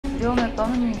두려움에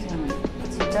떠는 인생은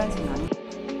진짜 인생 아니야.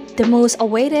 The most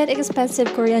awaited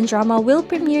expensive Korean drama will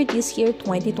premiere this year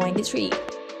 2023.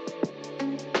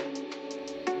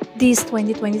 This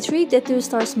 2023, the two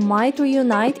stars might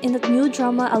reunite in a new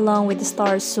drama along with the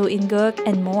stars Soo In-guk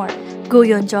and more.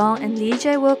 Jung and Lee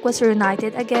Jae-wook was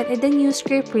reunited again in the new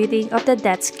script reading of the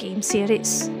Death Game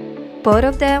series. Both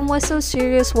of them was so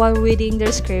serious while reading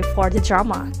their script for the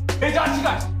drama.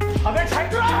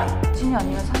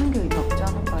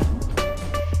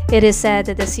 It is said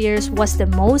that the series was the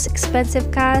most expensive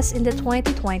cast in the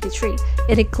 2023.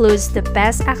 It includes the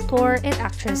best actor and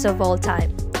actress of all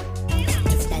time.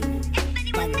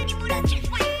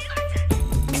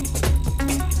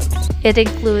 It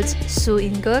includes Soo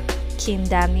In-guk,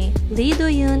 Dami, Lee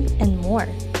Do-yoon, and more.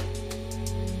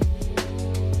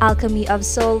 Alchemy of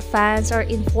Souls fans are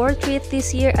in for a treat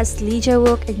this year as Lee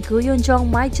Jae-wook and Jung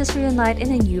might just reunite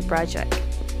in a new project.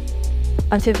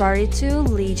 On February 2,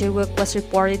 Lee Jae-wook was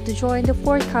reported to join the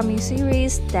forthcoming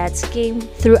series Death Game.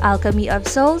 Through Alchemy of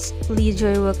Souls, Lee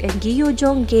Jae-wook and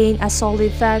Jung gain a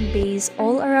solid fan base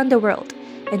all around the world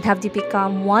and have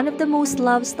become one of the most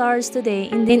loved stars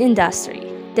today in the industry.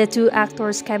 The two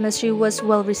actors' chemistry was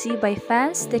well received by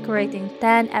fans, decorating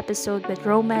 10 episodes with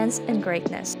romance and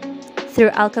greatness.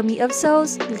 Through Alchemy of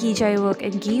Souls, Lee Jae-wook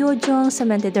and Jung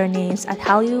cemented their names as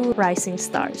Hallyu rising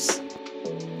stars.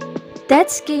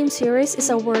 Death Game series is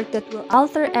a work that will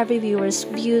alter every viewer's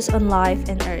views on life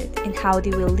and Earth and how they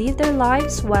will live their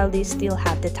lives while they still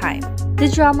have the time. The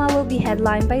drama will be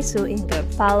headlined by Soo In-guk,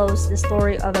 follows the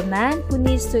story of a man who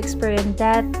needs to experience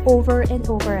death over and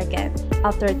over again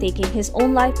after taking his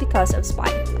own life because of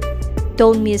spite.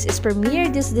 Don't miss its premiere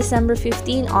this December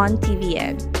 15 on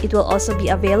TVING. It will also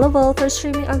be available for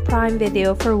streaming on Prime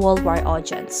Video for worldwide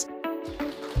audience.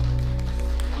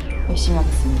 열심히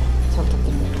하겠습니다. 잘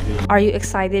부탁드립니다. Are you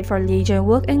excited for Lee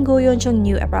Jae-wook and Jung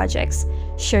new projects?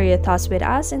 Share your thoughts with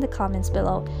us in the comments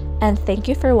below. And thank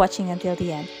you for watching until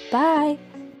the end. Bye!